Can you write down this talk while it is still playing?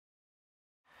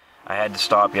I had to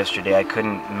stop yesterday. I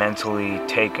couldn't mentally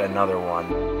take another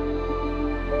one.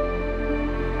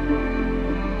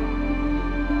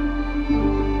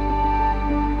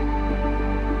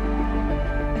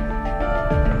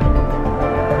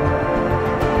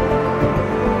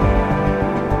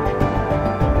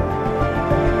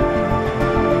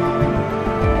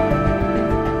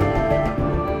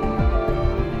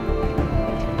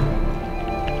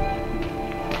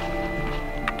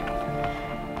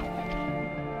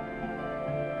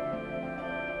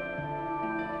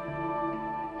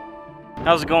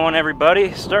 How's it going,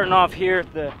 everybody? Starting off here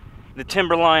at the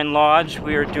Timberline Lodge.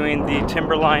 We are doing the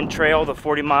Timberline Trail, the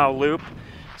 40-mile loop.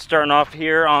 Starting off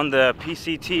here on the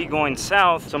PCT going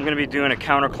south, so I'm going to be doing a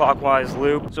counterclockwise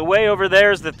loop. So way over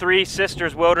there is the Three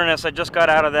Sisters Wilderness. I just got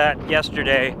out of that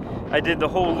yesterday. I did the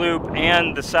whole loop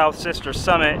and the South Sister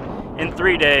Summit in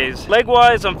 3 days.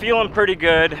 Leg-wise, I'm feeling pretty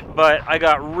good, but I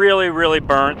got really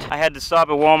burnt. I had to stop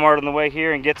at Walmart on the way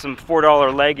here and get some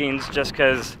 $4 leggings just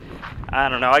because, I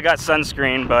don't know, I got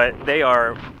sunscreen, but they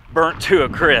are burnt to a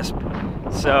crisp.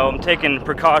 So I'm taking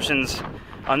precautions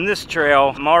on this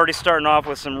trail. I'm already starting off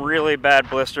with some really bad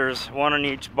blisters, one on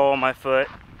each ball of my foot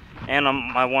and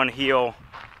on my one heel.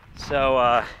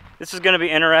 So this is going to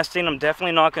be interesting. I'm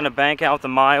definitely not going to bank out the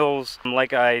miles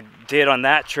like I did on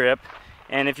that trip.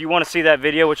 And if you want to see that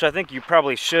video, which I think you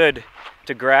probably should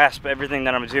to grasp everything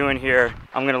that I'm doing here,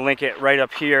 I'm going to link it right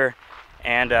up here.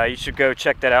 And you should go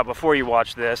check that out before you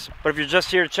watch this. But if you're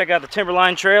just here to check out the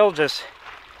Timberline Trail, just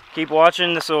keep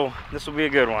watching. This will be a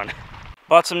good one.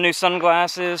 Bought some new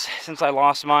sunglasses since I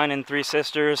lost mine in Three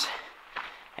Sisters.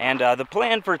 And the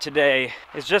plan for today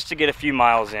is just to get a few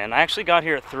miles in. I actually got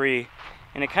here at 3,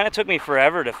 and it kind of took me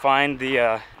forever to find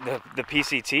the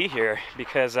PCT here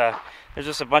because there's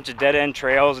just a bunch of dead-end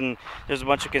trails and there's a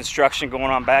bunch of construction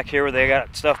going on back here where they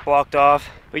got stuff blocked off.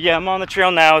 But yeah, I'm on the trail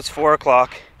now. It's 4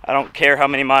 o'clock. I don't care how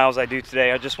many miles I do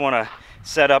today. I just want to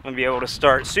set up and be able to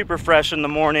start super fresh in the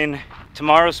morning.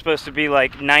 Tomorrow's supposed to be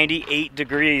like 98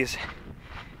 degrees.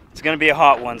 It's going to be a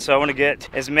hot one, so I want to get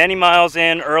as many miles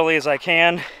in early as I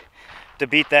can to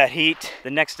beat that heat.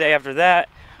 The next day after that,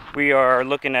 we are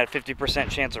looking at 50%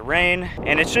 chance of rain,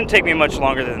 and it shouldn't take me much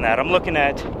longer than that. I'm looking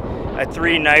at a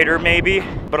 3-nighter maybe,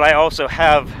 but I also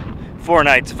have 4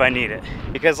 nights if I need it.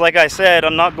 Because like I said,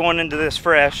 I'm not going into this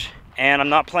fresh, and I'm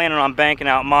not planning on banking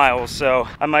out miles, so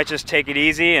I might just take it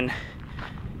easy and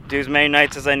do as many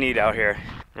nights as I need out here.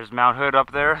 There's Mount Hood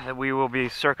up there that we will be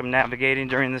circumnavigating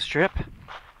during this trip.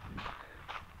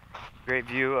 Great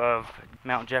view of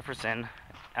Mount Jefferson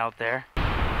out there.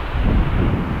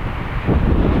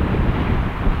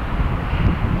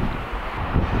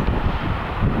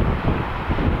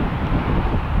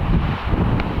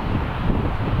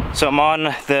 So I'm on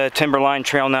the Timberline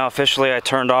Trail now officially. I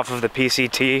turned off of the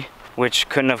PCT, which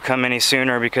couldn't have come any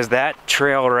sooner because that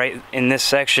trail right in this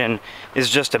section is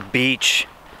just a beach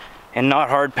and not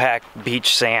hard packed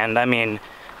beach sand. I mean,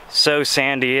 so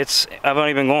sandy. I've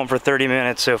only been going for 30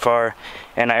 minutes so far,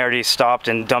 and I already stopped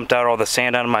and dumped out all the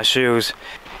sand out of my shoes.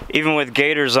 Even with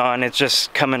gaiters on, it's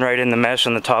just coming right in the mesh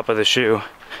on the top of the shoe.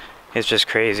 It's just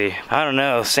crazy. I don't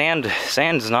know,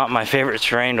 sand's not my favorite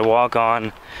terrain to walk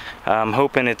on. I'm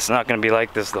hoping it's not going to be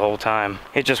like this the whole time.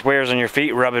 It just wears on your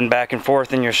feet, rubbing back and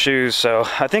forth in your shoes, so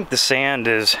I think the sand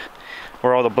is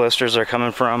where all the blisters are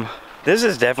coming from. This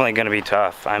is definitely going to be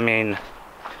tough. I mean,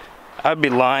 I'd be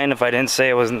lying if I didn't say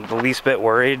I wasn't the least bit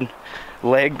worried.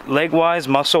 Leg-wise,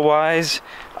 muscle-wise,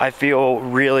 I feel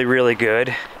really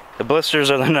good. The blisters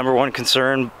are the #1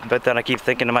 concern, but then I keep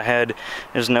thinking in my head,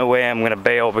 there's no way I'm going to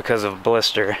bail because of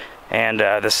blister. And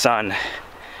the sun,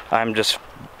 I'm just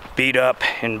beat up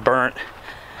and burnt.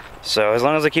 So as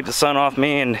long as I keep the sun off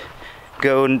me and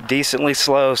go decently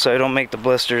slow so I don't make the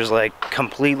blisters like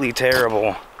completely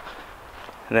terrible,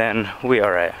 then we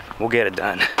alright. We'll get it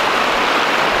done.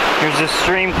 Here's this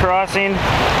stream crossing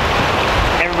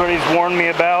everybody's warned me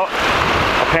about.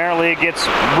 Apparently it gets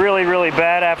really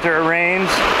bad after it rains.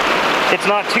 It's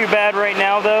not too bad right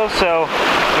now though, so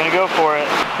I'm gonna go for it.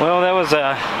 Well, that was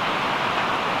a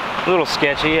little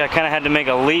sketchy. I kind of had to make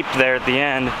a leap there at the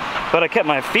end, but I kept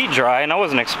my feet dry and I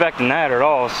wasn't expecting that at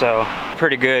all, so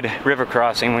pretty good river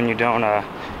crossing when you don't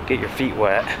get your feet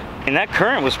wet. And that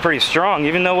current was pretty strong,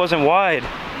 even though it wasn't wide.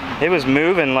 It was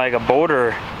moving like a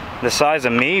boulder the size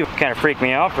of me. Kind of freaked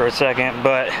me out for a second,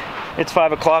 but it's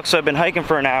 5 o'clock, so I've been hiking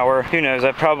for an hour. Who knows,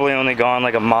 I've probably only gone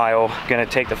like a mile. Gonna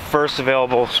take the first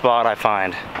available spot I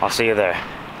find. I'll see you there.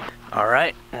 All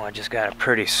right, well, I just got a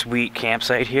pretty sweet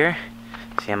campsite here.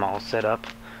 See, I'm all set up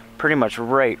pretty much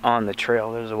right on the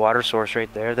trail. There's a water source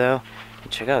right there though.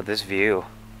 And check out this view.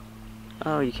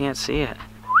 Oh, you can't see it.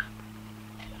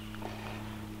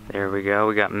 There we go.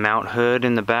 We got Mount Hood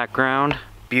in the background.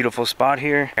 Beautiful spot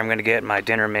here. I'm gonna get my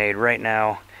dinner made right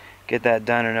now, get that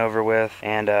done and over with,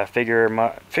 and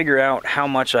figure out how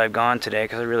much I've gone today,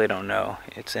 because I really don't know.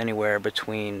 It's anywhere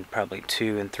between probably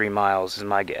 2 and 3 miles is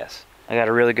my guess. I got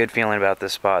a really good feeling about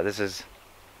this spot. This is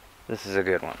a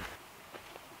good one.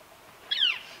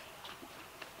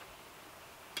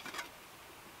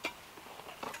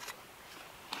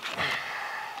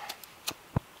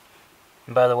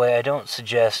 By the way, I don't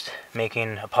suggest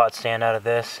making a pot stand out of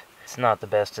this. It's not the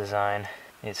best design.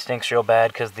 It stinks real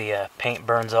bad because the paint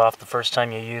burns off the first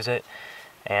time you use it.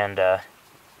 And, I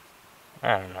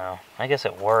don't know. I guess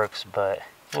it works, but a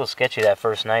little sketchy that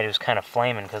first night. It was kind of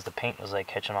flaming because the paint was like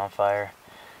catching on fire.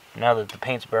 Now that the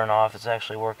paint's burned off, it's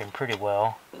actually working pretty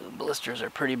well. The blisters are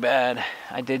pretty bad.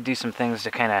 I did do some things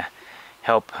to kind of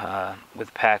help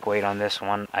with pack weight on this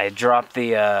one. I dropped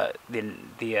the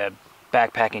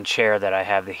backpacking chair that I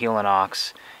have, the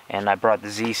Helinox, and I brought the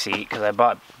Z seat because I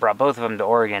brought both of them to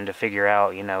Oregon to figure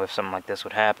out, you know, if something like this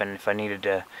would happen. If I needed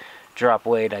to drop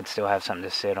weight, I'd still have something to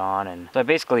sit on. And so I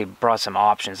basically brought some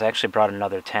options. I actually brought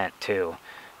another tent too,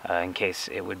 in case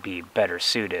it would be better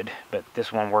suited. But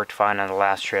this one worked fine on the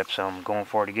last trip, so I'm going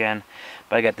for it again.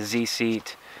 But I got the Z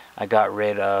seat. I got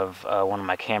rid of one of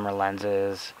my camera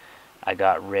lenses. I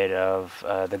got rid of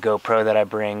the GoPro that I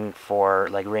bring for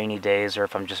like rainy days or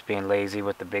if I'm just being lazy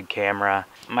with the big camera.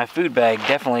 My food bag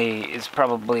definitely is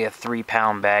probably a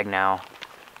 3-pound bag now.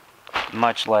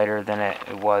 Much lighter than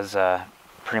it was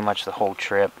pretty much the whole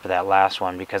trip for that last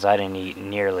one, because I didn't eat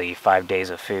nearly 5 days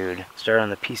of food. Started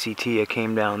on the PCT, I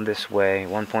came down this way,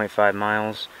 1.5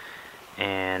 miles,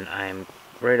 and I'm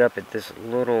right up at this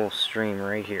little stream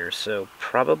right here, so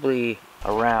probably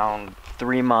around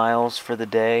 3 miles for the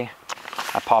day.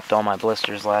 I popped all my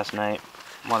blisters last night.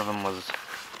 One of them was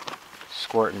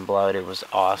squirting blood. It was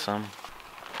awesome.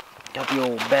 Got the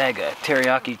old bag of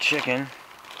teriyaki chicken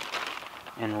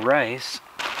and rice.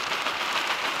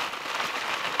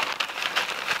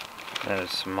 That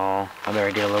is small. I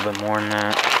better get a little bit more than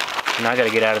that. And I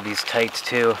gotta get out of these tights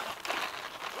too.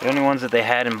 The only ones that they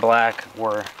had in black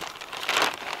were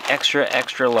extra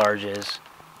larges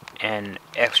and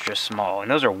extra small. And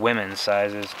those are women's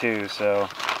sizes too, so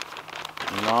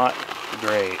not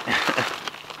great.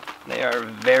 They are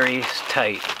very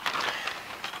tight.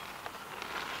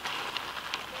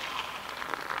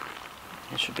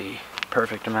 It should be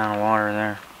perfect amount of water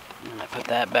there. And I put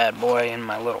that bad boy in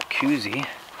my little koozie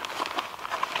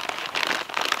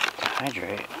to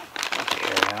hydrate. Let the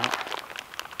air out.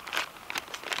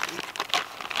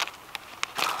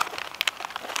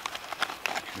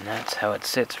 And that's how it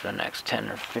sits for the next 10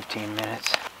 or 15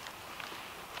 minutes.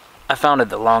 I found that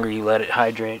the longer you let it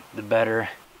hydrate, the better.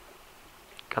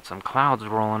 Got some clouds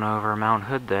rolling over Mount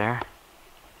Hood there.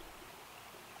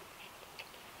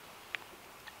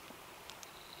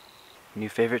 New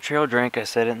favorite trail drink, I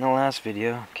said it in the last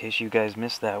video, in case you guys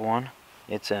missed that one.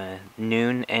 It's a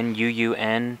Noon,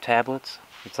 N-U-U-N tablets.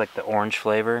 It's like the orange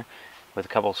flavor with a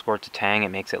couple of squirts of Tang.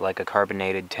 It makes it like a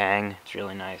carbonated Tang. It's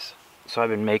really nice. So I've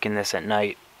been making this at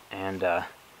night, and so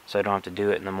I don't have to do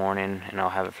it in the morning, and I'll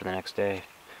have it for the next day.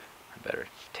 I better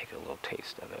take a little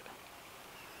taste of it.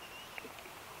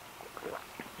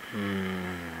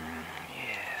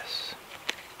 Yes.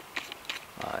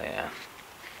 Oh yeah,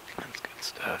 that's good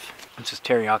stuff. It's just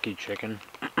teriyaki chicken.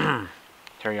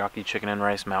 Teriyaki chicken and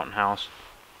rice, Mountain House.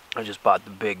 I just bought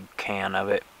the big can of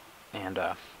it and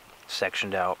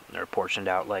sectioned out, or portioned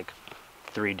out like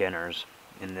 3 dinners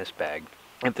in this bag.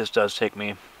 If this does take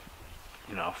me,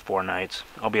 you know, 4 nights,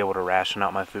 I'll be able to ration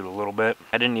out my food a little bit.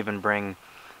 I didn't even bring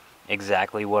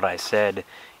exactly what I said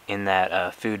in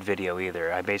that food video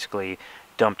either. I basically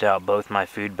dumped out both my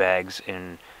food bags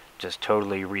and just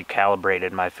totally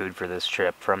recalibrated my food for this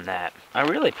trip from that. I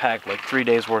really packed like 3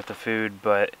 days worth of food,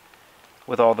 but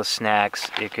with all the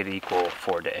snacks it could equal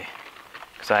 4 days,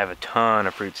 because I have a ton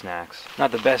of fruit snacks.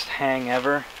 Not the best hang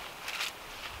ever,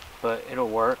 but it'll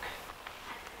work.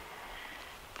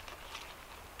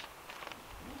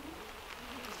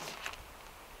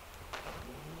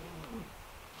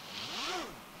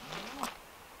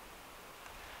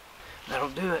 That'll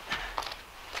do it.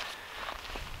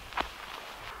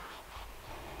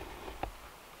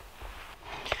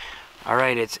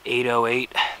 Alright, it's 8:08.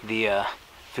 The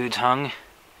food's hung.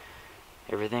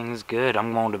 Everything's good.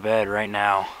 I'm going to bed right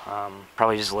now.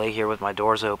 Probably just lay here with my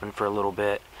doors open for a little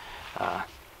bit.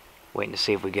 Waiting to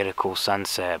see if we get a cool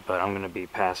sunset, but I'm going to be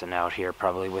passing out here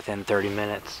probably within 30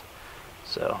 minutes.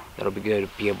 So that'll be good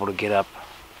to be able to get up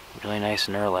really nice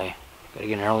and early. Gotta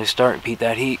get an early start and beat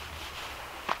that heat.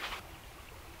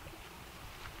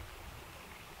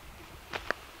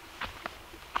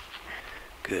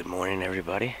 Good. Good morning,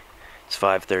 everybody. It's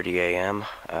 5:30 a.m.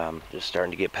 Just starting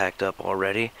to get packed up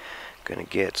already. Gonna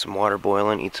get some water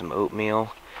boiling, eat some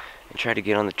oatmeal, and try to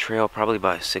get on the trail probably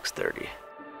by 6:30.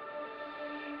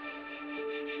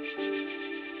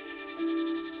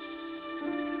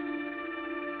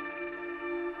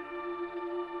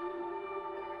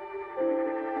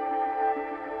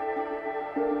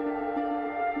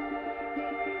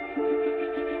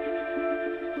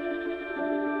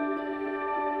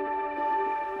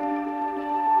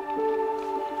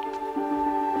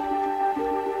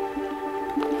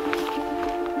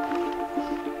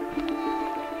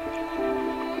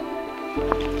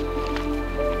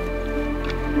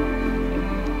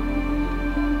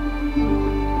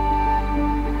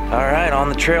 Alright, on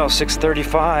the trail,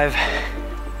 6:35.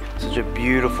 Such a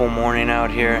beautiful morning out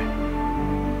here.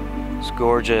 It's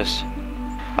gorgeous.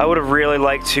 I would have really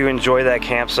liked to enjoy that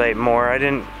campsite more. I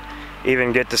didn't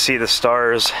even get to see the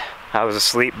stars. I was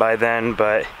asleep by then,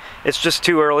 but it's just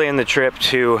too early in the trip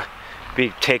to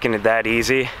be taking it that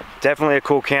easy. Definitely a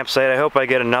cool campsite. I hope I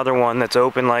get another one that's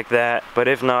open like that, but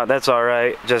if not, that's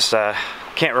alright. Just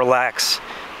can't relax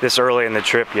this early in the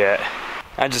trip yet.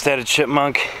 I just had a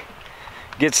chipmunk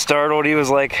get startled. He was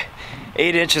like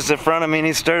 8 inches in front of me and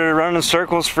he started running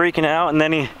circles, freaking out, and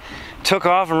then he took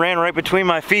off and ran right between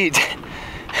my feet.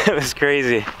 It was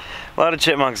crazy. A lot of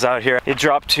chipmunks out here. It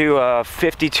dropped to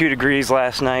 52 degrees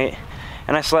last night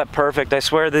and I slept perfect. I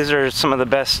swear these are some of the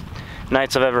best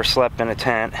nights I've ever slept in a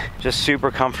tent. Just super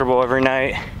comfortable every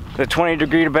night. The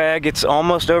 20-degree bag, it's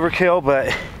almost overkill,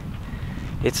 but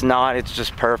it's not. It's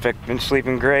just perfect. Been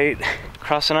sleeping great.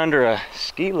 Crossing under a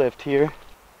ski lift here.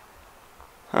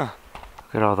 Huh.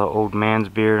 Look at all the old man's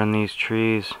beard on these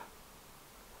trees.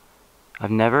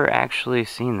 I've never actually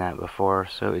seen that before,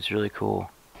 so it's really cool.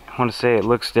 I want to say it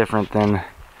looks different than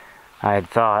I had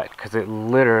thought, because it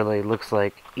literally looks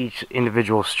like each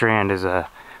individual strand is a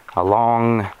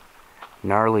long,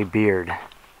 gnarly beard.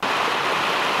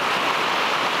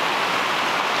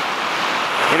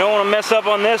 You don't want to mess up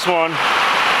on this one.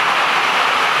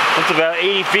 It's about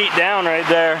 80 feet down right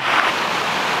there.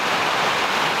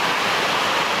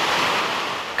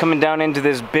 Coming down into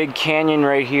this big canyon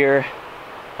right here.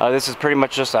 This is pretty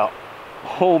much just a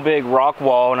whole big rock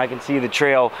wall, and I can see the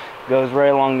trail goes right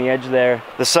along the edge there.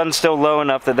 The sun's still low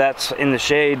enough that that's in the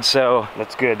shade, so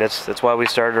that's good. That's why we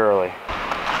started early.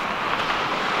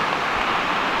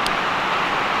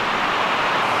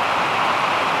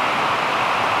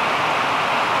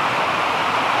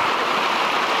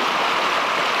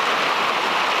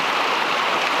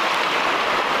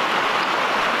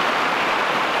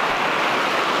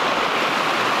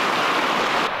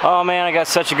 Oh man, I got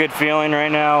such a good feeling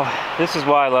right now. This is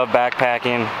why I love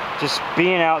backpacking. Just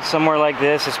being out somewhere like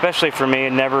this, especially for me,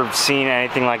 I'd never seen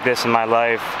anything like this in my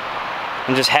life.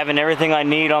 And just having everything I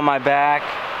need on my back,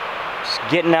 just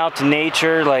getting out to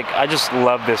nature, like I just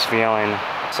love this feeling.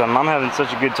 So I'm having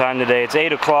such a good time today. It's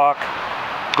 8 o'clock,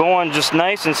 going just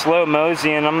nice and slow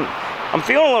mosey, and I'm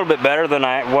feeling a little bit better than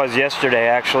I was yesterday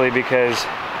actually, because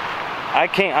I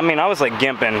was like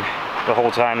gimping the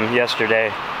whole time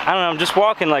yesterday. I don't know, I'm just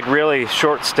walking like really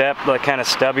short step, like kind of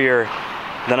stubbier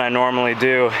than I normally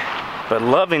do. But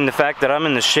loving the fact that I'm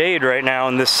in the shade right now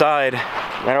on this side.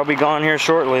 That'll be gone here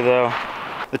shortly though.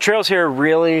 The trails here are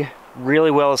really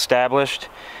well established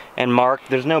and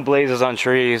marked. There's no blazes on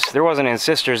trees. There wasn't in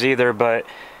Sisters either, but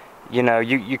you know,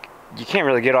 you can't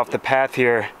really get off the path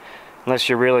here unless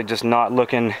you're really just not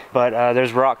looking. But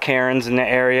there's rock cairns in the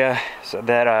area, so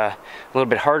that a little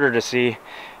bit harder to see.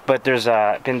 But there's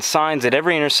been signs at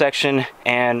every intersection,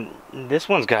 and this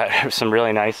one's got some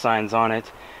really nice signs on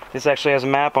it. This actually has a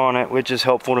map on it, which is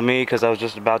helpful to me because I was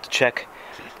just about to check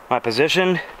my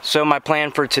position. So my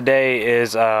plan for today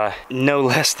is no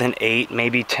less than 8,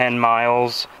 maybe 10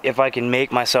 miles. If I can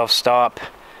make myself stop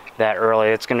that early,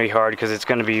 it's going to be hard because it's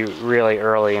going to be really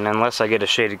early, and unless I get a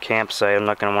shaded campsite, I'm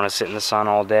not going to want to sit in the sun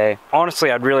all day. Honestly,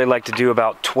 I'd really like to do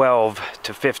about 12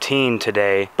 to 15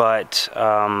 today, but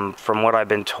from what I've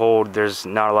been told, there's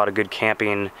not a lot of good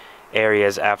camping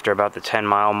areas after about the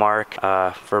 10-mile mark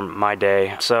for my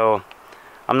day. So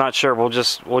I'm not sure. We'll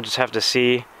just have to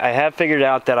see. I have figured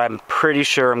out that I'm pretty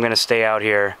sure I'm going to stay out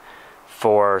here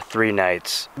for 3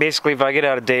 nights. Basically, if I get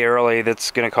out a day early,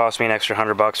 that's going to cost me an extra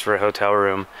 $100 for a hotel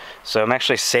room. So I'm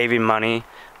actually saving money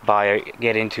by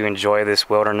getting to enjoy this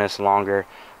wilderness longer.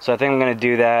 So I think I'm going to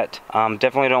do that.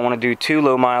 Definitely don't want to do too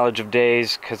low mileage of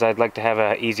days because I'd like to have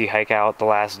an easy hike out the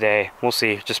last day. We'll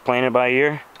see. Just playing it by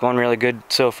ear. It's going really good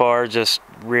so far. Just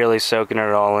really soaking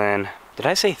it all in. Did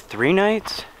I say 3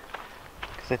 nights?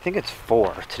 Because I think it's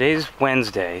 4. Today's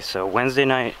Wednesday, so Wednesday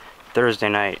night, Thursday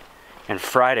night, and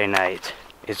Friday night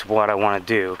is what I want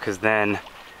to do, because then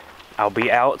I'll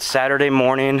be out Saturday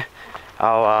morning.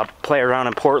 I'll play around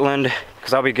in Portland,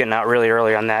 because I'll be getting out really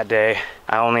early on that day.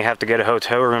 I only have to get a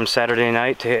hotel room Saturday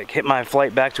night to hit my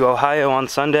flight back to Ohio on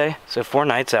Sunday. So 4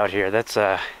 nights out here, it's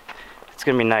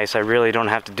gonna be nice. I really don't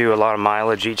have to do a lot of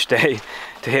mileage each day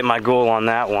to hit my goal on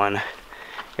that one.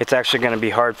 It's actually gonna be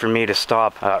hard for me to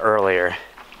stop earlier.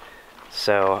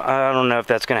 So I don't know if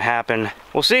that's gonna happen.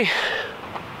 We'll see.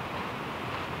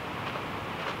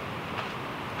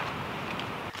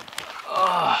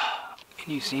 Oh,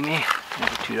 can you see me?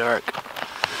 It's too dark.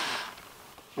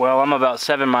 Well, I'm about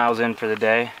 7 miles in for the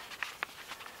day,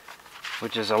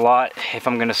 which is a lot if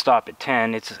I'm gonna stop at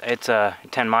 10. It's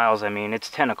 10 miles, I mean. It's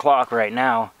 10 o'clock right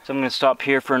now. So I'm gonna stop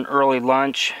here for an early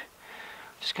lunch.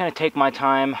 Just kind of take my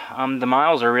time. The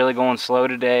miles are really going slow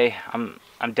today.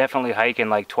 I'm definitely hiking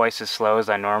like twice as slow as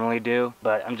I normally do,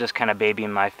 but I'm just kind of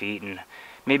babying my feet, and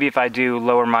maybe if I do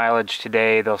lower mileage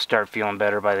today, they'll start feeling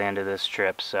better by the end of this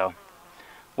trip. So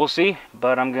we'll see,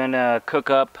 but I'm gonna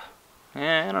cook up.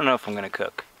 I don't know if I'm gonna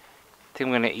cook. I think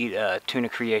I'm gonna eat tuna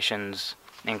creations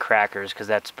and crackers, because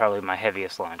that's probably my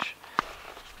heaviest lunch.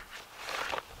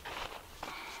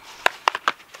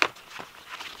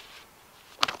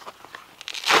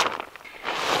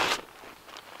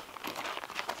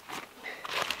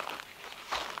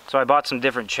 So I bought some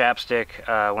different chapstick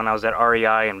when I was at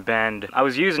REI in Bend. I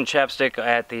was using chapstick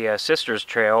at the Sisters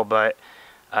Trail, but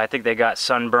I think they got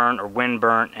sunburnt or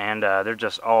windburnt, and they're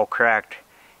just all cracked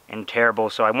and terrible.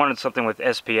 So I wanted something with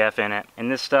SPF in it,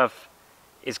 and this stuff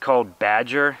is called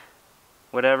Badger,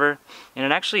 whatever, and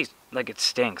it actually, like, it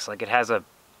stinks. Like, it has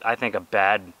I think a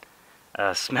bad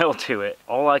smell to it.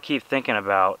 All I keep thinking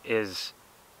about is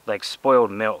like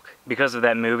spoiled milk, because of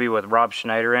that movie with Rob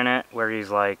Schneider in it, where he's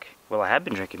like, well, I have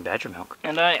been drinking Badger milk.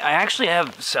 And I actually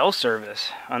have cell service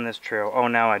on this trail. Oh,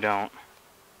 now I don't.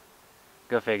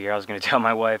 Go figure. I was gonna tell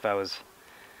my wife I was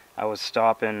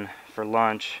stopping for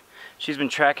lunch. She's been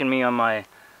tracking me on my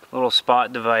little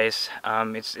spot device.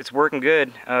 It's working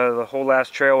good. The whole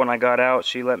last trail when I got out,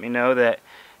 she let me know that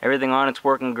everything on it's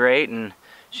working great, and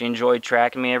she enjoyed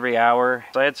tracking me every hour.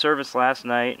 So I had service last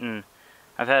night, and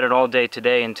I've had it all day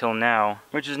today until now,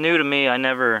 which is new to me.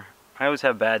 I always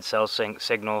have bad cell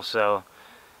signal, so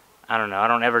I don't know. I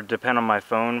don't ever depend on my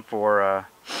phone for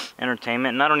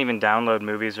entertainment, and I don't even download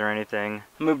movies or anything.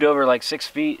 I moved over like 6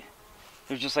 feet.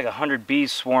 There's just like 100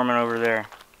 bees swarming over there.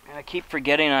 And I keep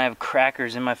forgetting I have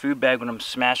crackers in my food bag when I'm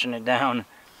smashing it down.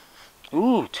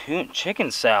 Ooh,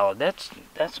 chicken salad.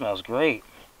 That smells great.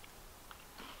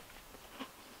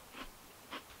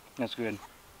 That's good.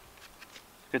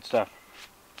 Good stuff.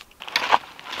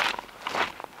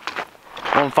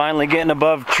 Well, I'm finally getting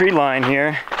above tree line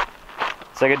here.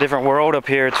 It's like a different world up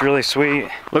here. It's really sweet.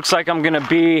 Looks like I'm gonna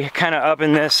be kind of up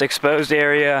in this exposed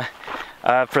area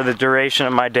for the duration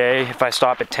of my day if I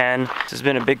stop at 10. This has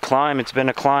been a big climb. It's been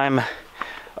a climb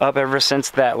up ever since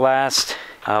that last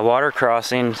water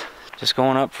crossing, just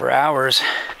going up for hours.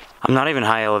 I'm not even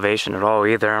high elevation at all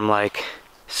either. I'm like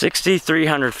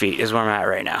 6,300 feet is where I'm at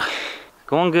right now.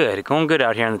 Going good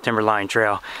out here on the Timberline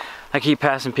Trail. I keep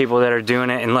passing people that are doing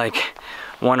it in like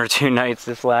 1 or 2 nights.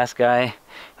 This last guy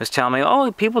was telling me,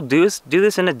 oh, people do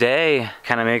this in a day.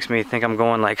 Kind of makes me think I'm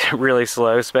going like really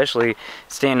slow, especially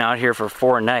staying out here for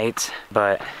 4 nights.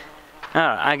 But I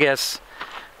don't know, I guess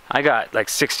I got like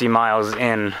 60 miles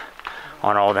in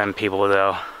on all them people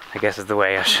though. I guess is the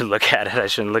way I should look at it. I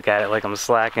shouldn't look at it like I'm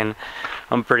slacking.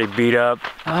 I'm pretty beat up.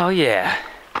 Oh yeah,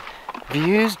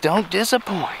 views don't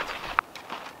disappoint.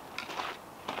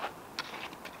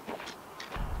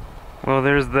 Well,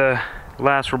 there's the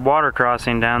last water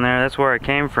crossing down there. That's where I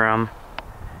came from.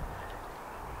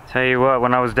 Tell you what,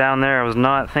 when I was down there, I was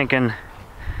not thinking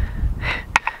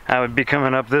I would be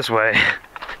coming up this way.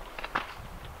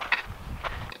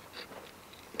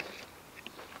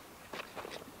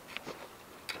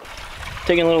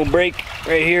 Taking a little break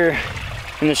right here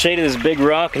in the shade of this big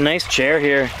rock. A nice chair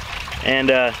here, and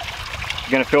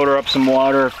gonna filter up some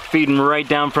water, feeding right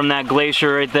down from that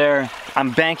glacier right there.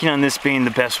 I'm banking on this being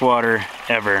the best water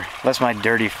ever, unless my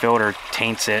dirty filter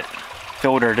taints it.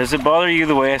 Filter, does it bother you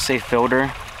the way I say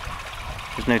filter?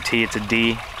 There's no T, it's a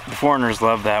D. The foreigners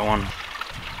love that one.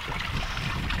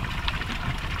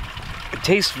 It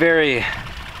tastes very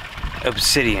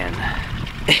obsidian.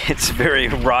 It's very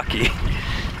rocky.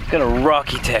 It's got a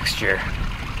rocky texture.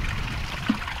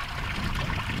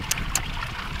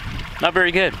 Not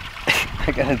very good.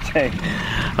 I gotta say,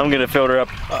 I'm gonna filter up.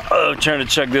 Trying to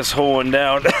chug this whole one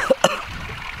down.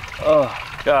 Oh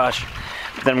gosh.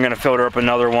 Then I'm gonna filter up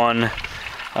another one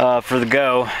for the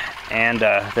go, and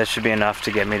that should be enough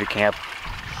to get me to camp.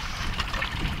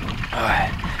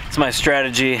 It's my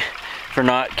strategy for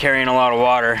not carrying a lot of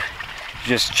water.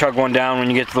 Just chug one down when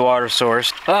you get to the water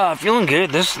source. Ah, feeling good.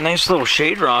 This nice little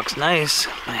shade rock's nice.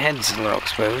 My head's a little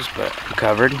exposed, but I'm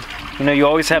covered. You know, you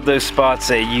always have those spots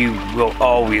that you will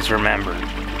always remember.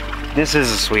 This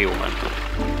is a sweet one.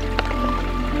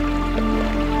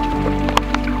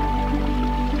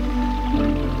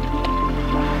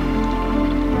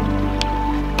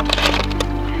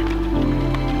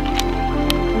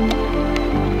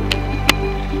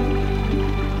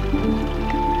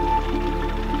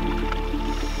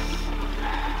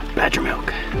 Badger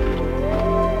milk.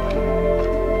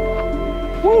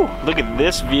 Woo! Look at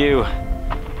this view.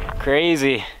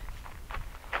 Crazy.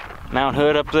 Mount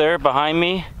Hood up there behind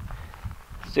me.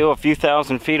 Still a few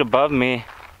thousand feet above me.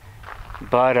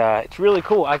 But it's really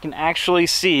cool. I can actually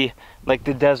see like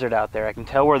the desert out there. I can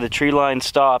tell where the tree line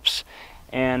stops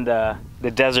and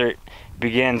the desert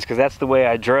begins, because that's the way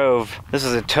I drove. This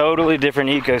is a totally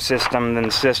different ecosystem than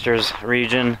the Sisters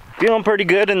region. Feeling pretty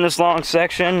good in this long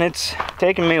section. It's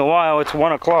taken me a while. It's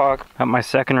 1 o'clock. At my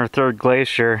second or third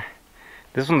glacier.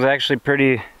 This one's actually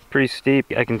pretty steep.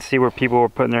 I can see where people were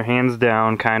putting their hands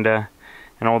down, kinda,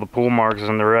 and all the pool marks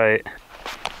on the right.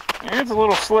 And it's a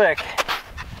little slick.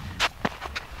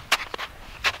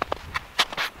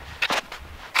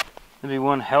 It'll be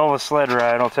one hell of a sled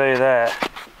ride, I'll tell you that.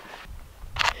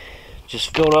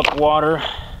 Just filled up water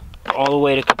all the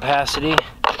way to capacity.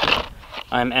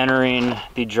 I'm entering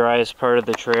the driest part of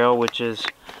the trail, which is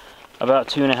about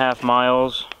 2.5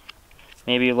 miles,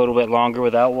 maybe a little bit longer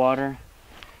without water.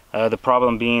 The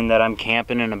problem being that I'm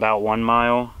camping in about 1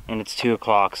 mile and it's 2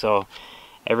 o'clock, so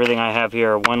everything I have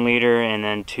here are 1 liter and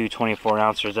then 2 24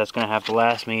 ounces. That's gonna have to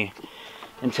last me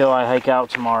until I hike out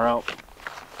tomorrow.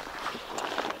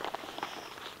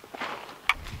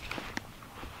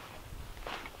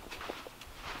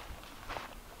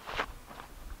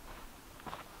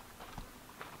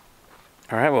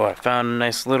 Alright, well, I found a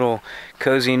nice little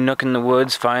cozy nook in the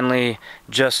woods. Finally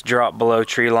just dropped below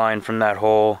tree line from that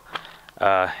whole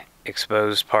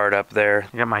exposed part up there.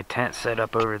 I got my tent set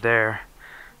up over there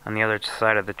on the other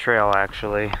side of the trail,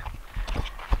 actually.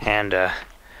 And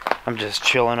I'm just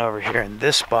chilling over here in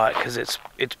this spot because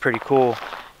it's pretty cool.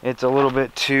 It's a little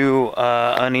bit too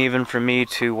uneven for me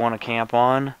to want to camp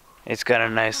on. It's got a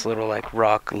nice little like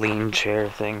rock lean chair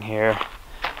thing here.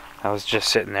 I was just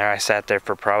sitting there. I sat there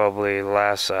for probably the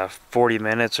last 40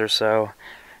 minutes or so,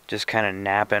 just kind of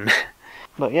napping.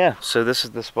 But yeah, so this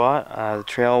is the spot. The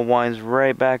trail winds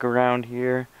right back around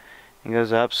here and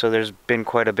goes up, so there's been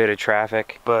quite a bit of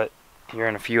traffic. But here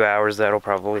in a few hours that'll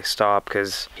probably stop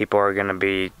because people are going to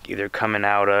be either coming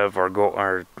out of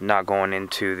or not going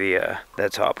into the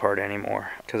that top part anymore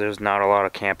because there's not a lot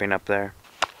of camping up there.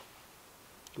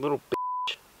 Little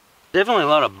bitch. Definitely a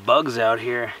lot of bugs out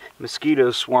here.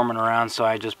 Mosquitoes swarming around, so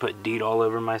I just put DEET all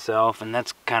over myself, and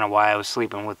that's kind of why I was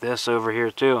sleeping with this over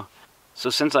here too. So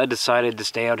since I decided to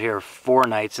stay out here 4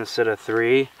 nights instead of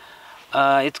 3,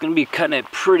 it's going to be cutting it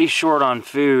pretty short on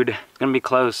food. It's going to be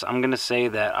close. I'm going to say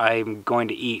that I'm going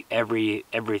to eat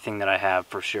everything that I have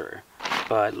for sure.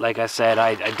 But like I said,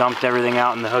 I dumped everything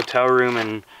out in the hotel room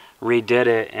and redid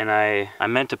it, and I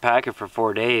meant to pack it for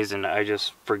 4 days, and I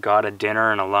just forgot a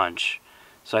dinner and a lunch.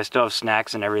 So I still have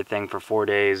snacks and everything for 4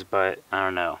 days, but I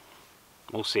don't know.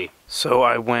 We'll see. So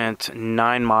I went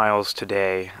 9 miles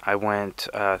today. I went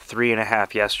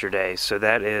 3.5 yesterday. So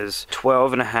that is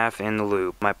 12.5 in the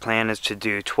loop. My plan is to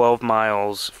do 12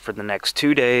 miles for the next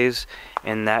 2 days,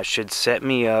 and that should set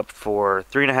me up for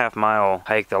 3.5 mile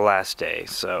hike the last day.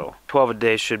 So 12 a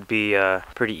day should be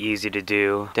pretty easy to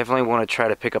do. Definitely want to try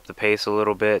to pick up the pace a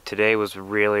little bit. Today was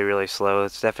really slow.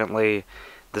 It's definitely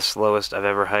the slowest I've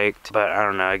ever hiked, but I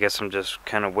don't know, I guess I'm just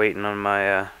kind of waiting on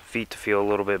my feet to feel a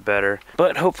little bit better.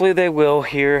 But hopefully they will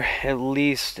here, at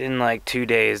least in like 2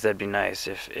 days. That'd be nice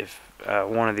if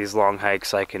one of these long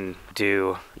hikes I can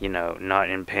do, you know, not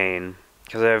in pain,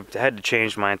 because I've had to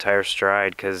change my entire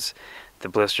stride because the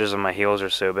blisters on my heels are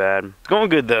so bad. It's going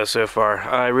good though so far.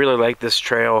 I really like this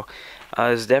trail.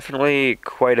 There's definitely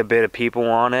quite a bit of people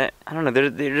on it. I don't know,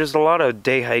 there's a lot of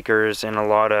day hikers and a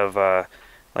lot of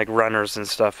like runners and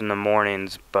stuff in the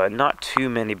mornings, but not too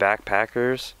many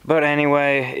backpackers. But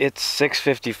anyway, it's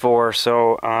 6:54,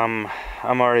 so I'm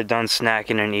already done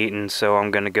snacking and eating, so I'm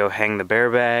gonna go hang the bear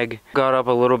bag. Got up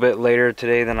a little bit later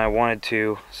today than I wanted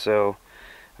to, so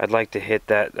I'd like to hit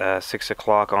that 6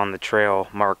 o'clock on the trail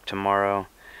mark tomorrow,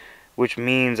 which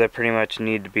means I pretty much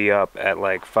need to be up at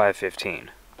like 5:15.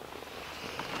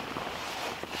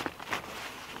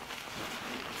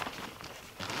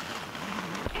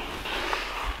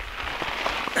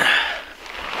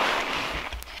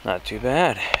 Not too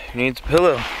bad. Who needs a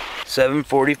pillow?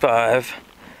 7:45.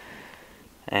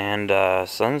 and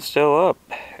sun's still up,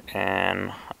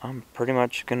 and I'm pretty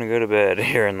much gonna go to bed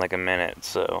here in like a minute.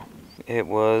 So it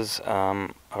was a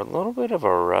little bit of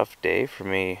a rough day for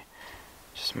me.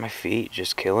 Just my feet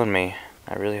just killing me.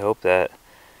 I really hope that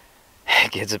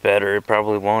it gets better. It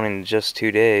probably won't in just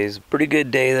 2 days. Pretty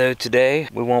good day though today.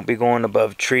 We won't be going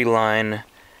above tree line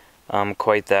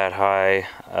quite that high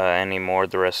anymore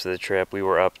the rest of the trip. We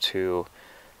were up to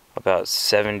about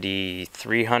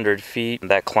 7,300 feet.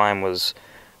 That climb was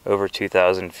over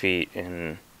 2,000 feet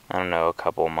in, I don't know, a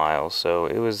couple of miles, so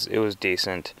it was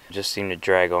decent. Just seemed to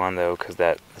drag on though because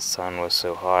the sun was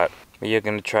so hot. We are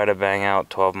going to try to bang out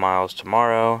 12 miles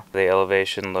tomorrow. The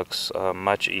elevation looks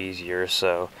much easier,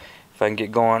 so if I can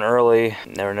get going early,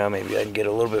 never know, maybe I can get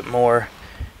a little bit more,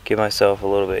 give myself a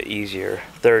little bit easier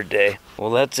third day.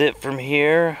 Well, that's it from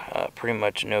here. Pretty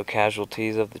much no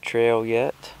casualties of the trail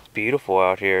yet. It's beautiful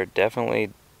out here.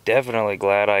 Definitely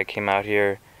glad I came out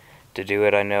here to do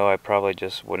it. I know I probably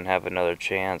just wouldn't have another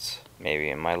chance maybe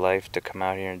in my life to come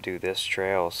out here and do this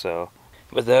trail. So,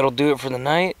 but that'll do it for the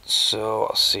night, so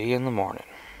I'll see you in the morning.